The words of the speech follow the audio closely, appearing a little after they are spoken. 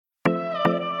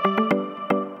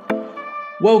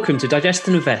Welcome to Digest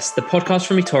and Invest, the podcast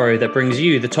from eToro that brings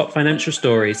you the top financial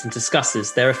stories and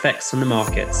discusses their effects on the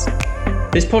markets.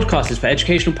 This podcast is for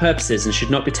educational purposes and should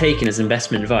not be taken as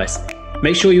investment advice.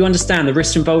 Make sure you understand the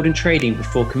risks involved in trading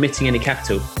before committing any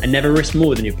capital and never risk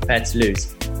more than you're prepared to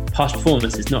lose. Past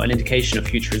performance is not an indication of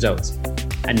future results.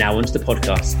 And now onto the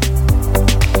podcast.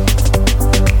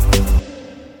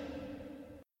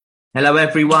 Hello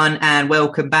everyone and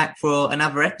welcome back for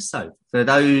another episode. For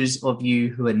those of you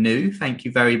who are new, thank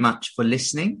you very much for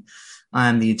listening. I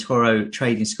am the eToro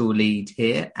Trading School lead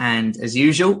here, and as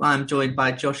usual, I'm joined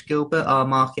by Josh Gilbert, our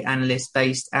market analyst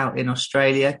based out in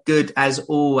Australia. Good as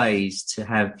always to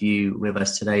have you with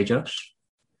us today, Josh.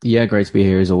 Yeah, great to be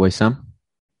here as always, Sam.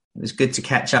 It was good to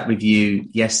catch up with you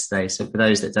yesterday. So for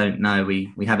those that don't know,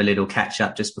 we have a little catch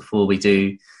up just before we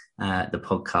do the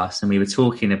podcast, and we were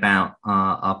talking about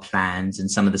our plans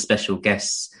and some of the special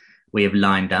guests we have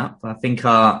lined up. I think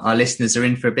our listeners are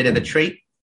in for a bit of a treat.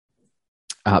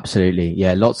 Absolutely.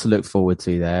 Yeah, lots to look forward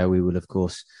to there. We will, of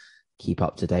course, keep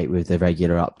up to date with the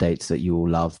regular updates that you all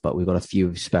love, but we've got a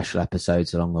few special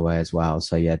episodes along the way as well.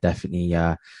 So yeah, definitely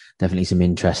some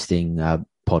interesting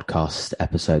podcast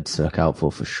episodes to look out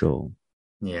for sure.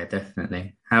 Yeah,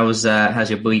 definitely. How's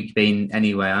your week been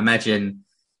anyway? I imagine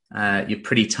you're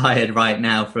pretty tired right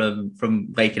now from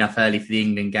waking up early for the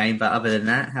England game, but other than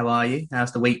that, how are you?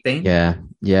 How's the week been? Yeah,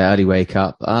 early wake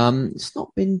up. It's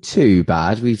not been too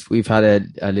bad. We've had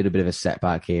a little bit of a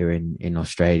setback here in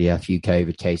Australia. A few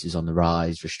COVID cases on the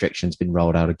rise. Restrictions been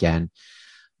rolled out again.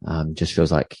 Just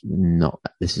feels like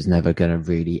this is never going to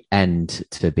really end,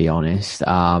 to be honest.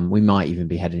 We might even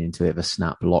be heading into a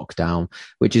snap lockdown,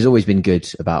 which has always been good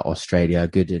about Australia,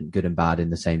 good and bad in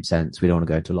the same sense. We don't want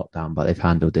to go into lockdown, but they've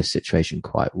handled this situation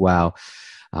quite well.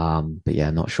 But yeah,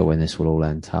 not sure when this will all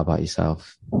end. How about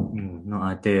yourself? Not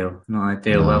ideal. No.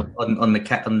 Well, on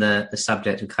the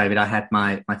subject of COVID, I had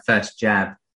my first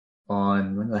jab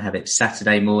on, when did I have it?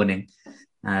 Saturday morning.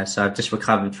 So I've just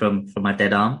recovered from my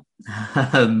dead arm.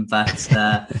 All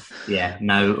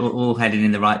heading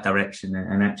in the right direction.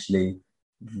 And actually,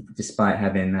 despite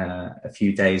having a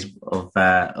few days of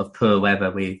poor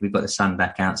weather, we've got the sun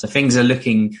back out. So things are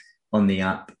looking on the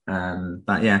up.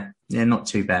 But yeah, not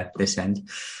too bad this end.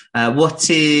 What's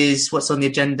on the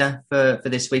agenda for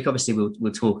this week? Obviously,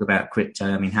 we'll talk about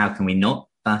crypto. I mean, how can we not?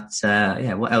 But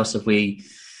what else have we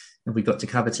got to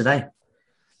cover today?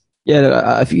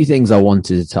 Yeah, a few things I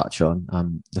wanted to touch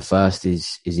on. The first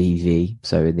is EV.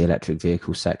 So in the electric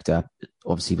vehicle sector,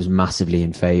 obviously was massively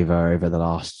in favor over the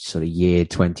last sort of year,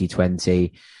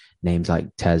 2020. Names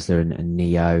like Tesla and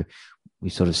NIO.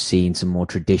 We've sort of seen some more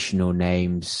traditional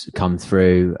names come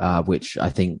through, which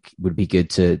I think would be good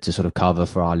to sort of cover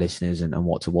for our listeners and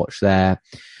what to watch there.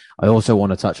 I also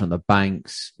want to touch on the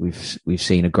banks. We've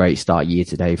seen a great start year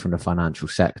today from the financial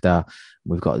sector.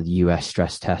 We've got the US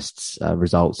stress tests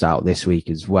results out this week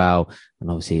as well. And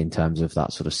obviously in terms of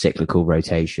that sort of cyclical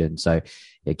rotation. So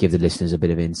give the listeners a bit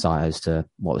of insight as to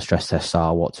what the stress tests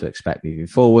are, what to expect moving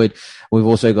forward. We've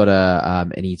also got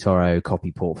an eToro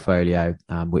copy portfolio,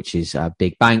 which is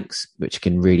big banks, which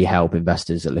can really help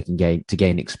investors that looking to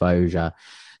gain exposure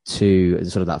to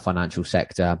sort of that financial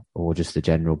sector or just the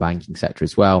general banking sector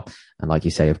as well. And like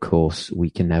you say, of course, we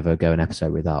can never go an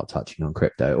episode without touching on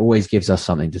crypto. It always gives us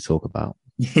something to talk about.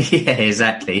 Yeah,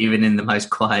 exactly. Even in the most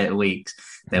quiet weeks,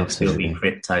 there'll still be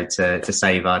crypto to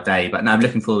save our day. But no, I'm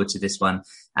looking forward to this one.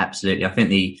 Absolutely. I think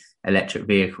the electric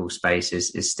vehicle space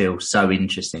is still so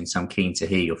interesting. So I'm keen to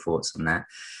hear your thoughts on that.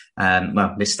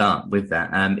 Well, let's start with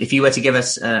that. If you were to give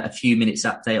us a few minutes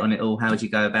update on it all, how would you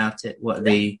go about it?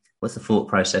 What's the thought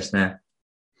process there?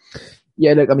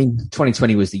 Yeah, look, I mean,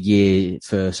 2020 was the year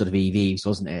for sort of EVs,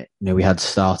 wasn't it? We had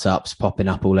startups popping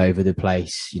up all over the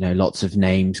place, lots of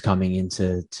names coming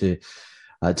into the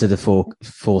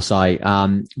foresight.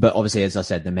 But obviously, as I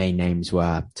said, the main names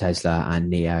were Tesla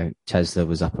and NIO. Tesla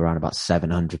was up around about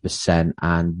 700%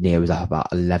 and NIO was up about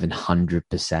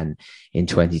 1100% in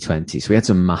 2020. So we had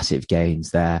some massive gains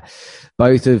there.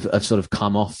 Both have sort of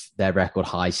come off their record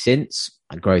high since,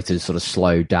 and growth has sort of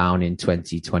slowed down in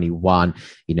 2021,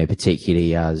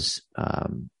 particularly as,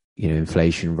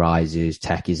 inflation rises,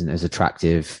 tech isn't as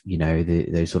attractive,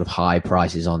 those sort of high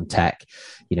prices on tech,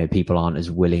 people aren't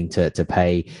as willing to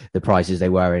pay the prices they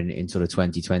were in sort of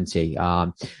 2020.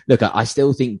 Look, I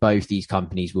still think both these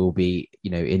companies will be,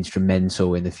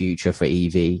 instrumental in the future for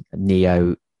EV.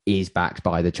 NIO is backed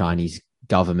by the Chinese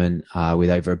government with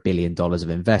over $1 billion of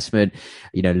investment.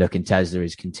 Look, and Tesla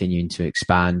is continuing to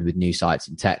expand with new sites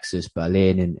in Texas,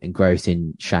 Berlin, and growth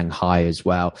in Shanghai as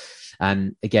well.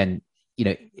 And again,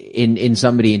 in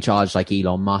somebody in charge like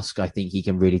Elon Musk, I think he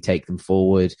can really take them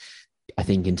forward. I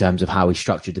think in terms of how he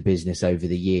structured the business over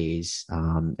the years,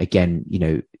 again,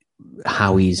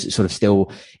 how he's sort of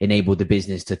still enabled the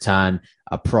business to turn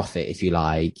a profit, if you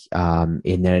like,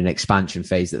 in an expansion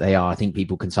phase that they are. I think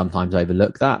people can sometimes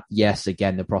overlook that. Yes,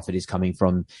 again, the profit is coming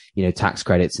from, tax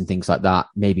credits and things like that.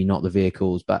 Maybe not the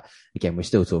vehicles, but again, we're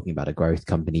still talking about a growth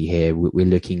company here. We're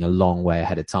looking a long way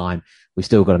ahead of time. We've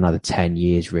still got another 10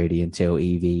 years really until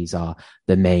EVs are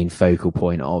the main focal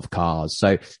point of cars.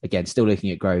 So again, still looking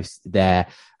at growth there.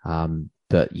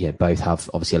 But yeah, both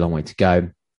have obviously a long way to go.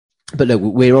 But look,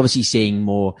 we're obviously seeing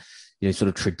more, sort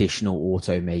of traditional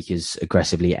automakers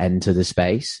aggressively enter the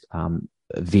space.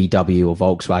 VW or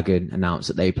Volkswagen announced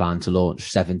that they plan to launch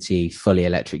 70 fully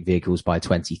electric vehicles by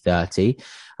 2030.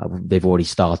 They've already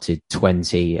started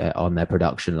 20 on their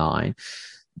production line.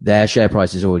 Their share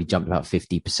price has already jumped about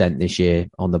 50% this year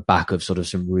on the back of sort of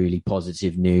some really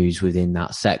positive news within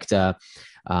that sector.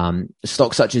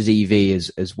 Stocks such as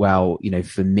EV as well,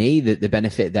 for me, the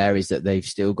benefit there is that they've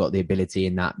still got the ability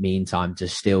in that meantime to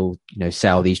still,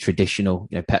 sell these traditional,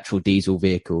 petrol diesel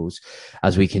vehicles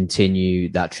as we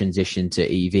continue that transition to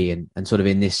EV and sort of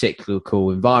in this cyclical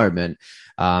environment.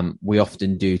 We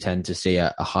often do tend to see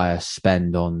a higher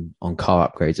spend on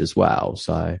car upgrades as well.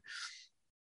 So.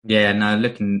 Yeah, no,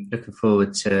 looking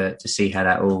forward to see how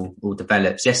that all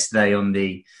develops. Yesterday on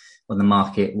the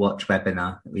Market Watch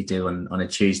webinar that we do on a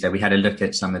Tuesday, we had a look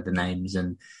at some of the names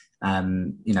and,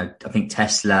 I think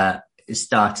Tesla has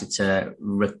started to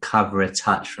recover a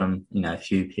touch from, a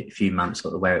few months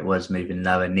or where it was moving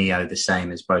lower. NIO, the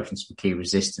same, has broken some key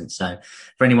resistance. So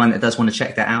for anyone that does want to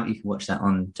check that out, you can watch that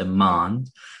on demand.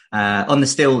 On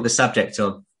the subject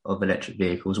of electric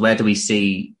vehicles, where do we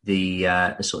see the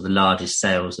sort of the largest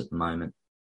sales at the moment?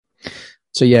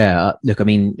 So yeah, look, I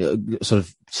mean, sort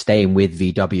of staying with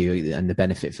VW, and the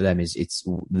benefit for them is it's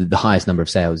the highest number of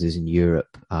sales is in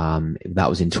Europe. That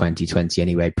was in 2020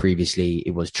 anyway. Previously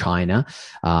it was China.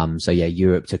 So yeah,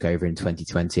 Europe took over in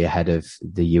 2020 ahead of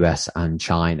the US and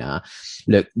China.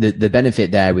 Look, the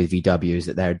benefit there with VW is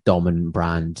that they're a dominant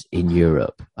brand in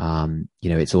Europe.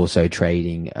 It's also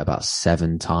trading about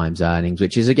 7 times earnings,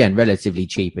 which is again relatively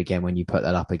cheap. Again, when you put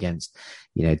that up against,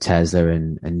 Tesla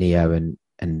and NIO and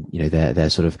their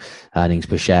sort of earnings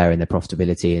per share and their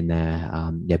profitability in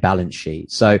their balance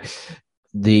sheet. So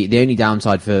the only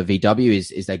downside for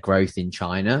VW is their growth in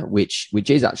China, which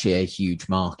is actually a huge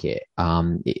market.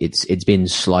 It's been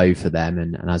slow for them,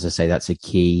 and as I say, that's a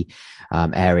key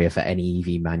area for any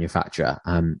EV manufacturer.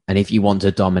 And if you want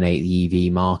to dominate the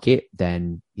EV market,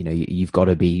 then you've got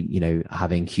to be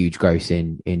having huge growth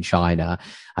in China.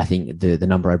 I think the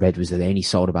number I read was that they only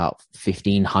sold about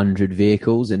 1,500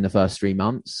 vehicles in the first 3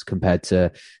 months, compared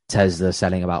to Tesla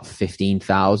selling about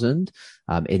 15,000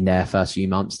 in their first few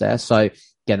months there. So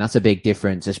again, that's a big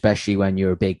difference, especially when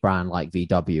you're a big brand like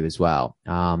VW as well.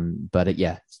 But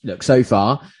yeah, look, so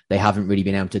far they haven't really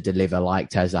been able to deliver like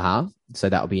Tesla have. So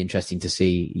that'll be interesting to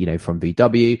see, from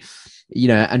VW.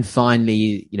 And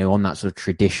finally, on that sort of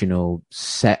traditional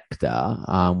sector,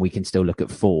 we can still look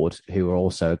at Ford, who are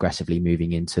also aggressively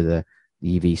moving into the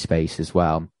EV space as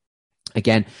well.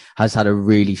 Again, has had a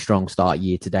really strong start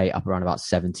year to date, up around about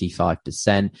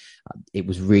 75%. It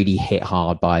was really hit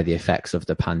hard by the effects of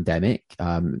the pandemic.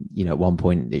 At one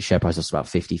point, its share price was about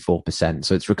 54%.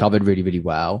 So it's recovered really, really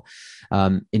well.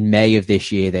 In May of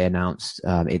this year, they announced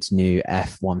its new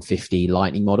F-150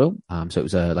 Lightning model. So it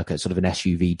was like a sort of an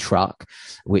SUV truck,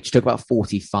 which took about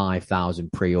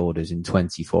 45,000 pre-orders in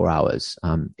 24 hours.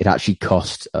 It actually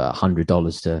cost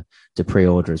 $100 to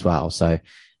pre-order as well. So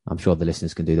I'm sure the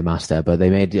listeners can do the math there, but they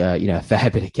made, a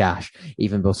fair bit of cash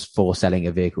even before selling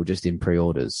a vehicle just in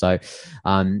pre-orders. So,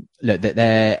 look,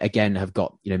 they again have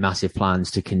got, massive plans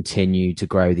to continue to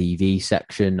grow the EV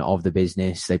section of the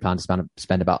business. They plan to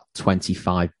spend about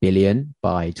 25 billion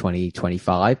by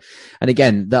 2025. And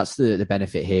again, that's the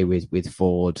benefit here with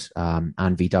Ford, and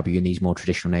VW and these more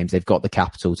traditional names. They've got the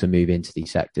capital to move into these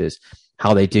sectors.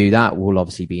 How they do that will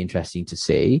obviously be interesting to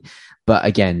see. But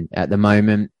again, at the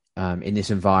moment, in this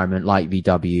environment like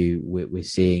VW, we're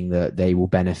seeing that they will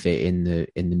benefit in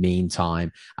the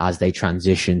meantime as they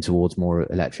transition towards more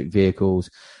electric vehicles.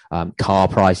 Car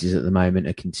prices at the moment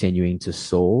are continuing to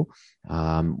soar.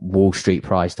 Wall Street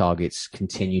price targets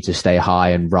continue to stay high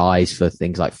and rise for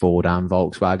things like Ford and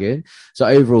Volkswagen. So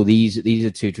overall, these are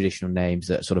 2 traditional names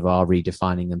that sort of are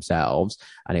redefining themselves,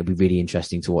 and it'll be really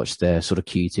interesting to watch their sort of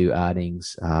Q2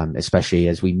 earnings, especially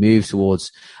as we move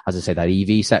towards, as I say, that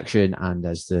EV section, and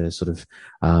as the sort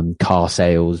of car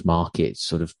sales market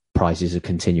sort of prices are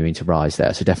continuing to rise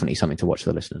there. So definitely something to watch for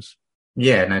the listeners.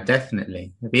 Yeah, no,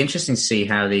 definitely. It'd be interesting to see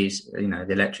how these, the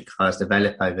electric cars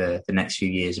develop over the next few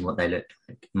years and what they look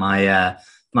like. My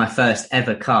my first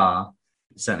ever car,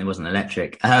 certainly wasn't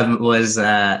electric, was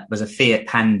a Fiat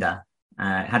Panda.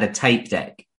 It had a tape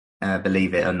deck,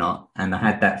 believe it or not. And I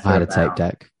had that for I had a tape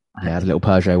deck. I had a little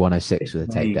Peugeot 106 with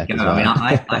a tape deck as well. I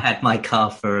mean, I had my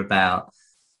car for about,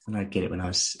 when I get it when I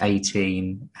was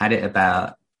 18, had it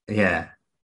about,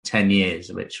 10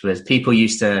 years, which was, people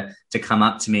used to come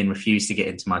up to me and refuse to get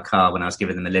into my car when I was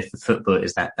giving them a lift. The football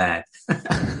is that bad.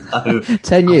 So,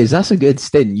 10 years, that's a good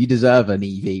stint. You deserve an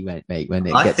EV, mate, when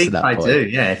it gets to that point. I do,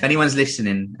 yeah. If anyone's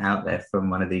listening out there from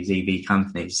one of these EV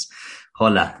companies,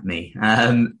 holler at me.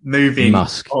 Moving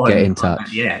Musk, on, get in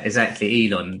touch. Yeah,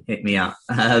 exactly. Elon, hit me up.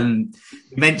 You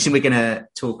mentioned we're going to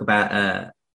talk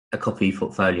about a copy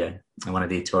portfolio, one of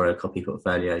the eToro copy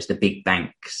portfolios, the big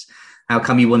banks. How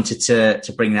come you wanted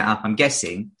to bring that up? I'm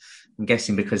guessing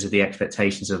because of the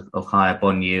expectations of higher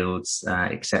bond yields,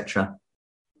 etc.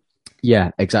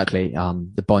 Yeah, exactly.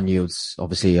 The bond yields,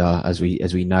 obviously, as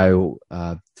we know,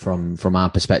 from our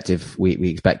perspective, we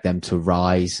expect them to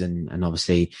rise, and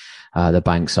obviously, the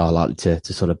banks are likely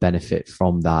to sort of benefit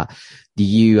from that. The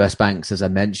US banks, as I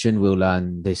mentioned, we'll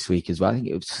learn this week as well. I think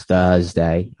it was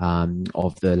Thursday,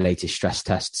 of the latest stress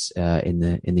tests, in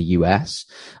the US,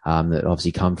 that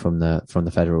obviously come from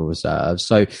the Federal Reserve.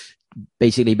 So,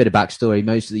 basically, a bit of backstory.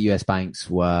 Most of the US banks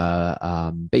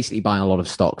were basically buying a lot of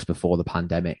stocks before the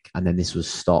pandemic, and then this was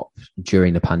stopped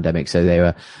during the pandemic. So they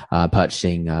were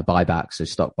purchasing buybacks, so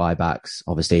stock buybacks.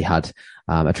 Obviously had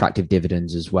attractive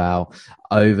dividends as well.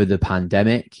 Over the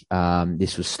pandemic,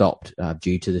 this was stopped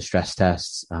due to the stress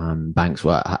tests. Banks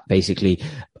were basically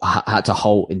had to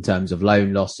halt in terms of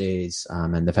loan losses,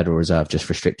 and the Federal Reserve just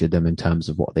restricted them in terms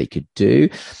of what they could do.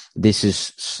 This has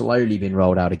slowly been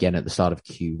rolled out again at the start of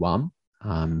Q1.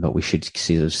 But we should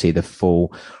see the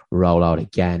full rollout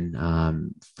again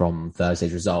from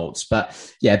Thursday's results. But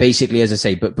yeah, basically, as I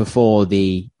say, but before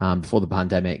the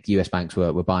pandemic, US banks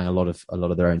were buying a lot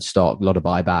of their own stock, a lot of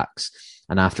buybacks.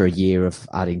 And after a year of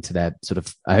adding to their sort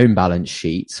of own balance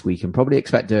sheets, we can probably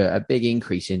expect a big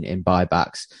increase in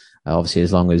buybacks. Obviously,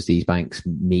 as long as these banks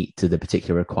meet to the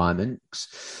particular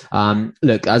requirements.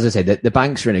 Look, as I say, the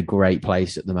banks are in a great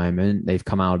place at the moment. They've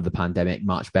come out of the pandemic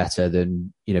much better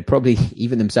than, probably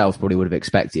even themselves probably would have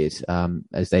expected,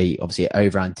 as they obviously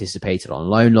over anticipated on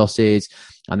loan losses,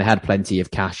 and they had plenty of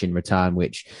cash in return,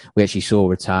 which we actually saw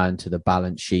return to the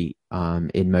balance sheet,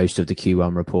 in most of the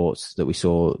Q1 reports that we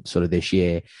saw sort of this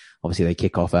year. Obviously, they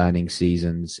kick off earnings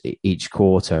seasons each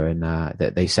quarter, and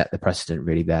that they set the precedent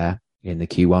really there. In the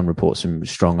Q1 report, some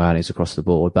strong earnings across the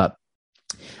board. But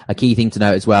a key thing to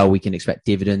note as well, we can expect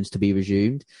dividends to be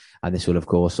resumed. And this will, of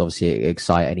course, obviously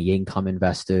excite any income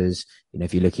investors.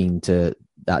 If you're looking to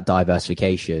that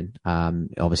diversification,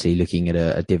 obviously looking at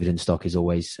a dividend stock is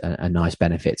always a nice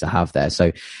benefit to have there.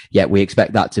 So yeah, we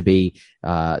expect that to be,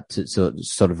 to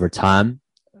sort of return.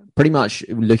 Pretty much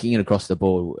looking at across the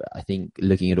board, I think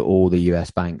looking at all the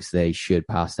US banks, they should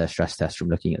pass their stress test from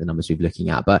looking at the numbers we've looking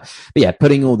at. But yeah,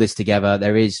 putting all this together,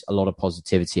 there is a lot of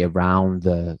positivity around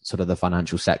the sort of the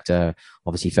financial sector,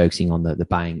 obviously focusing on the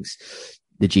banks.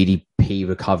 The GDP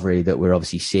recovery that we're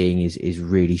obviously seeing is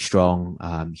really strong,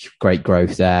 great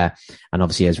growth there. And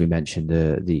obviously, as we mentioned,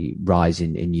 the rise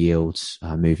in yields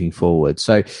moving forward.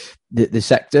 So the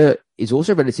sector is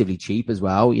also relatively cheap as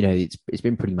well. It's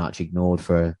been pretty much ignored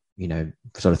for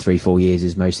sort of 3-4 years,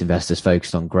 as most investors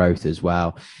focused on growth as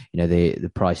well.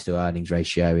 The price to earnings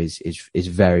ratio is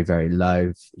very, very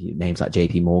low. Names like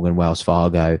JP Morgan, Wells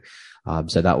Fargo.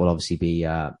 So that will obviously be,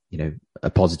 a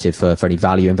positive for any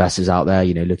value investors out there,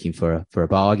 looking for a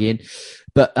bargain.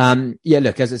 But, yeah,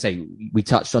 look, as I say, we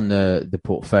touched on the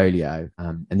portfolio,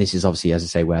 and this is obviously, as I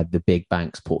say, where the big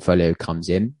banks portfolio comes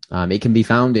in. It can be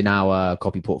found in our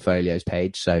copy portfolios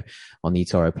page. So on the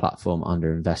eToro platform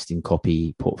under investing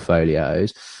copy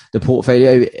portfolios, the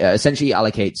portfolio essentially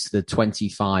allocates the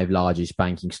 25 largest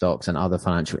banking stocks and other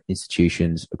financial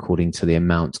institutions according to the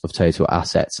amount of total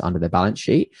assets under their balance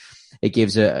sheet. It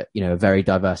gives a very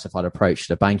diversified approach to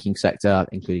the banking sector,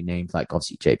 including names like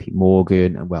obviously JP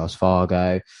Morgan and Wells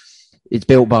Fargo. It's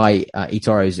built by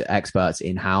eToro's experts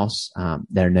in-house.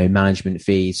 There are no management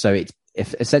fees. So it's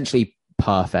essentially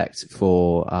perfect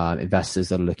for investors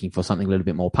that are looking for something a little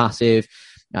bit more passive.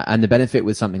 And the benefit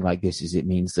with something like this is it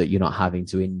means that you're not having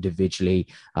to individually,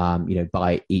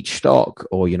 buy each stock,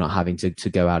 or you're not having to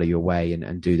go out of your way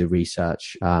and do the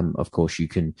research. Of course, you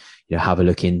can, have a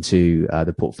look into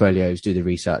the portfolios, do the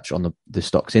research on the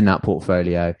stocks in that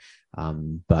portfolio.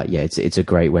 But yeah, it's a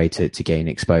great way to gain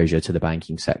exposure to the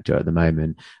banking sector at the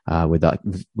moment,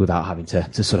 without having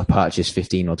to sort of purchase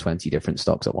 15 or 20 different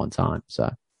stocks at one time.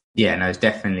 So yeah, no, it's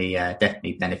definitely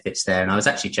benefits there. And I was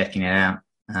actually checking it out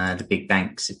the big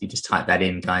banks. If you just type that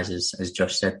in, guys, as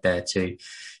Josh said there, to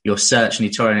your search on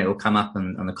eToro, and it will come up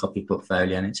on the copy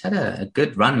portfolio. And it's had a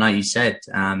good run, like you said,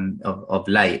 of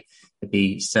late. It'd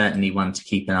be certainly one to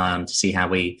keep an eye on to see how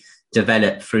we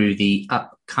develop through the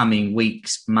upcoming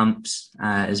weeks, months,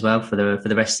 as well for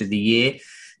the rest of the year.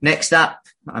 Next up,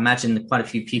 I imagine quite a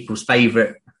few people's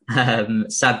favourite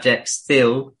subject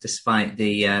still, despite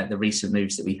the recent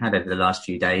moves that we had over the last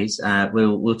few days.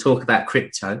 We'll talk about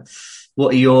crypto.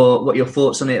 What are your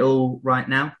thoughts on it all right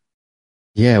now?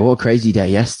 Yeah, what a crazy day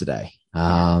yesterday.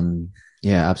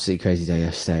 Yeah, absolutely crazy day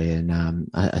yesterday. And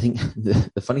I think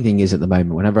the funny thing is, at the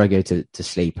moment, whenever I go to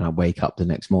sleep and I wake up the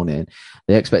next morning,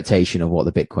 the expectation of what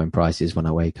the Bitcoin price is when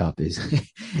I wake up is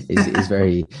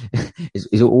very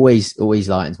is always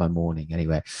lightens my morning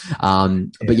anyway.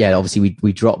 But yeah, obviously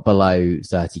we dropped below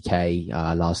 30K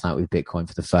last night with Bitcoin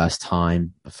for the first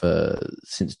time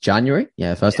since January.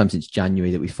 Yeah, first time since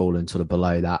January that we've fallen sort of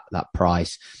below that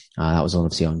price. That was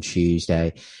obviously on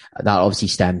Tuesday. That obviously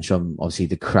stems from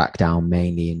the crackdown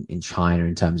mainly in China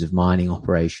in terms of mining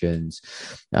operations.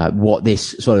 What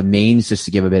this sort of means, just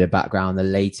to give a bit of background, the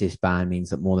latest ban means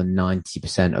that more than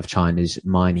 90% of China's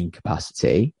mining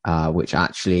capacity, which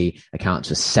actually accounts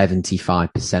for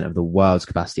 75% of the world's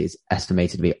capacity, is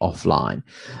estimated to be offline.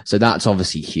 So that's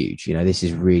obviously huge. You know, this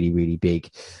is really, really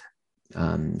big.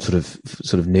 Sort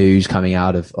of news coming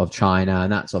out of China,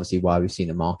 and that's obviously why we've seen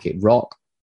the market rock.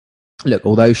 Look,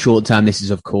 although short term, this is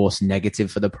of course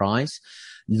negative for the price.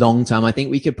 Long term, I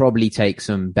think we could probably take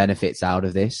some benefits out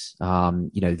of this.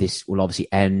 This will obviously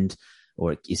end,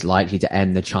 or is likely to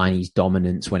end, the Chinese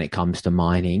dominance when it comes to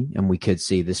mining. And we could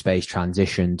see the space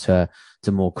transition to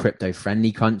more crypto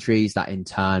friendly countries that in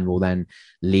turn will then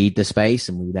lead the space,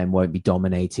 and we then won't be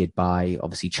dominated by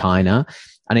obviously China.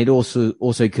 And it also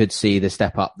could see the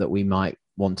step up that we might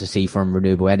want to see from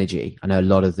renewable energy. I know a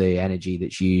lot of the energy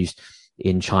that's used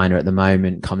in China at the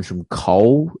moment comes from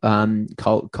coal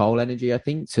energy, I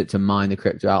think, to mine the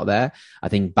crypto out there. I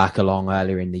think back along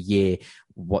earlier in the year,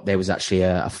 there was actually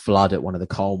a flood at one of the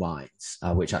coal mines,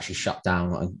 which actually shut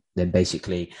down and then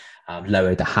basically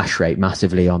lowered the hash rate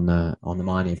massively on the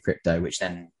mining of crypto, which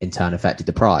then in turn affected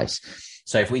the price.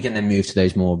 So if we can then move to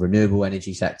those more renewable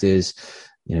energy sectors,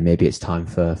 maybe it's time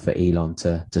for Elon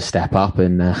to step up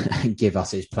and give us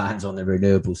his plans on the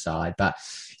renewable side. But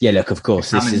yeah, look, of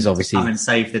course, this is obviously come and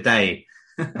save the day.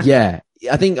 Yeah,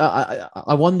 I think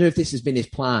I wonder if this has been his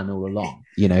plan all along.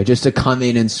 Just to come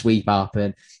in and sweep up,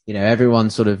 and everyone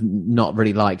sort of not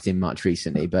really liked him much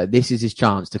recently, but this is his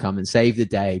chance to come and save the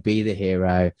day, be the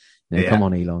hero. Come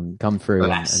on, Elon, come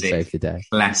through and save the day.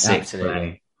 Classic,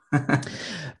 absolutely.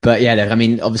 But yeah, look, I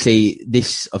mean, obviously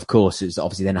this, of course, has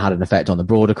obviously then had an effect on the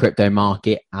broader crypto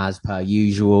market as per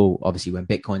usual. Obviously, when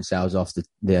Bitcoin sells off,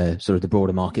 the sort of the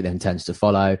broader market then tends to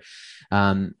follow.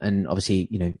 And obviously,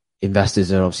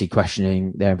 investors are obviously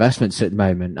questioning their investments at the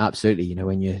moment. Absolutely.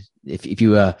 When if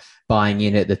you were buying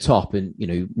in at the top, and,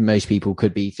 most people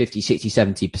could be 50, 60,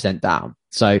 70% down.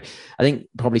 So I think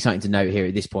probably something to note here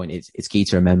at this point, it's key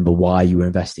to remember why you were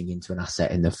investing into an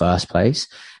asset in the first place.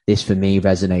 This for me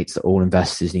resonates that all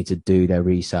investors need to do their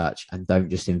research and don't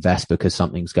just invest because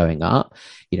something's going up.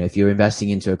 If you're investing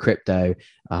into a crypto,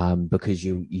 because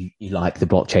you like the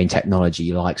blockchain technology,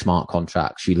 you like smart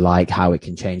contracts, you like how it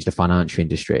can change the financial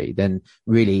industry, then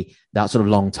really that sort of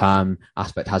long-term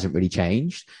aspect hasn't really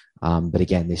changed. But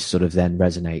again, this sort of then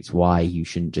resonates why you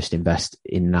shouldn't just invest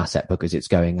in an asset because it's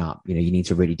going up. You need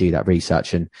to really do that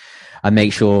research and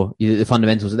make sure the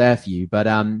fundamentals are there for you. But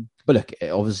look,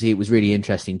 obviously it was really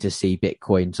interesting to see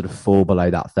Bitcoin sort of fall below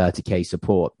that 30K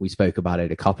support. We spoke about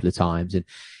it a couple of times, and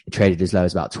it traded as low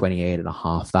as about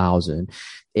 28,500.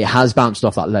 It has bounced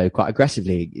off that low quite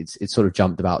aggressively. It's sort of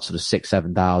jumped about sort of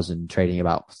 6,000-7,000, trading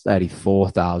about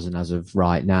 34,000 as of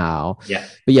right now. Yeah.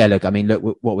 But yeah, look, I mean, look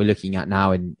what we're looking at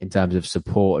now in terms of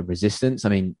support and resistance. I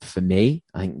mean, for me,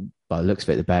 I think by the looks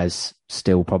of it, the bear's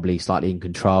still probably slightly in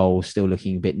control, still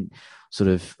looking a bit sort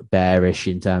of bearish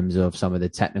in terms of some of the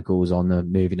technicals on the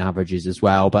moving averages as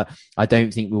well. But I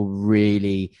don't think we'll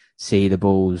really see the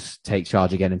bulls take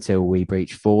charge again until we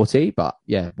breach 40. But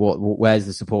yeah, where's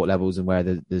the support levels and where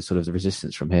are the sort of the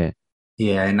resistance from here?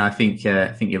 Yeah, and I think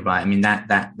you're right. I mean,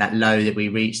 that low that we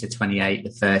reached, the 28,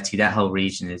 the 30, that whole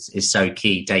region is so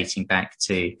key, dating back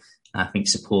to, I think,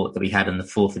 support that we had on the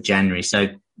 4th of January. So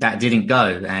that didn't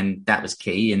go, and that was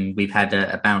key. And we've had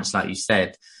a bounce, like you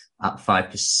said, up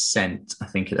 5%, I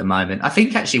think, at the moment. I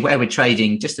think actually where we're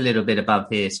trading just a little bit above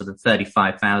here, sort of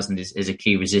 35,000 is a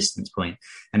key resistance point.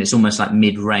 And it's almost like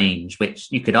mid-range, which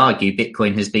you could argue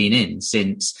Bitcoin has been in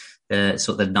since the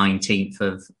sort of the 19th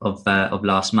of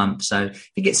last month. So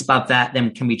if it gets above that,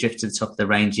 then can we drift to the top of the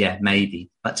range? Yeah, maybe.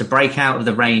 But to break out of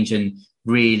the range and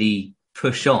really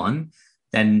push on,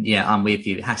 then yeah, I'm with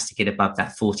you. It has to get above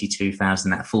that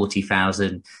 42,000, that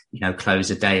 40,000, close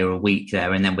a day or a week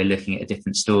there. And then we're looking at a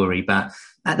different story. But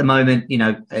at the moment,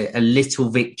 a little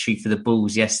victory for the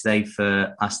Bulls yesterday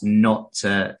for us not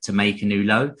to make a new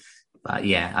low. But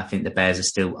yeah, I think the Bears are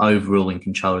still overall in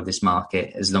control of this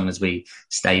market as long as we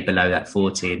stay below that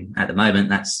 40. And at the moment,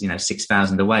 that's,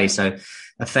 6,000 away. So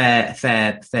a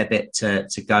fair bit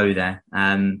to go there.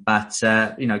 But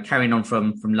carrying on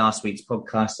from last week's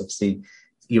podcast, obviously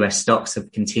US stocks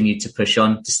have continued to push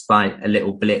on despite a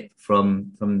little blip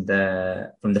from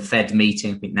the Fed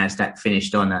meeting. I think Nasdaq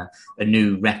finished on a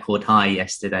new record high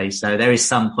yesterday. So there is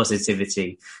some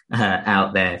positivity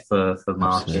out there for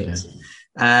markets.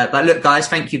 But look, guys,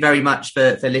 thank you very much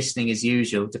for listening as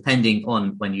usual. Depending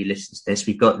on when you listen to this,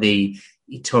 we've got the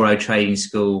eToro Trading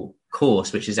School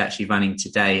course, which is actually running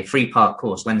today, a 3-part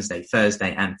course, Wednesday,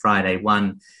 Thursday and Friday,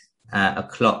 1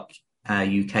 o'clock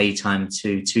UK time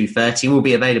to 2:30. Will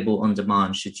be available on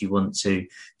demand should you want to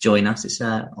join us. It's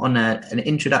on an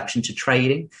introduction to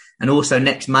trading. And also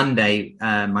next Monday,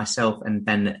 myself and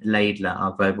Ben Laidler,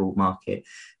 our global market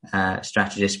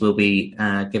strategist, will be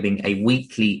giving a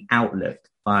weekly outlook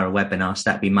via a webinar. So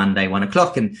that'll be Monday, 1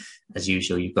 o'clock. And as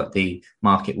usual, you've got the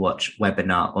Market Watch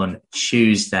webinar on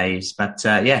Tuesdays. But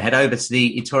head over to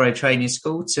the eToro Training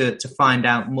School to find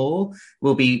out more.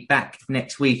 We'll be back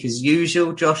next week as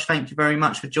usual. Josh, thank you very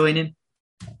much for joining.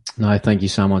 No, thank you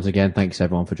so much again. Thanks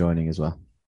everyone for joining as well.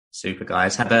 Super,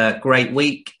 guys. Have a great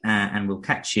week and we'll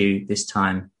catch you this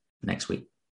time next week.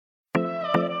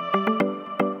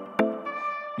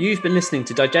 You've been listening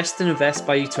to Digest and Invest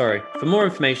by eToro. For more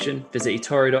information, visit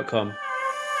eToro.com.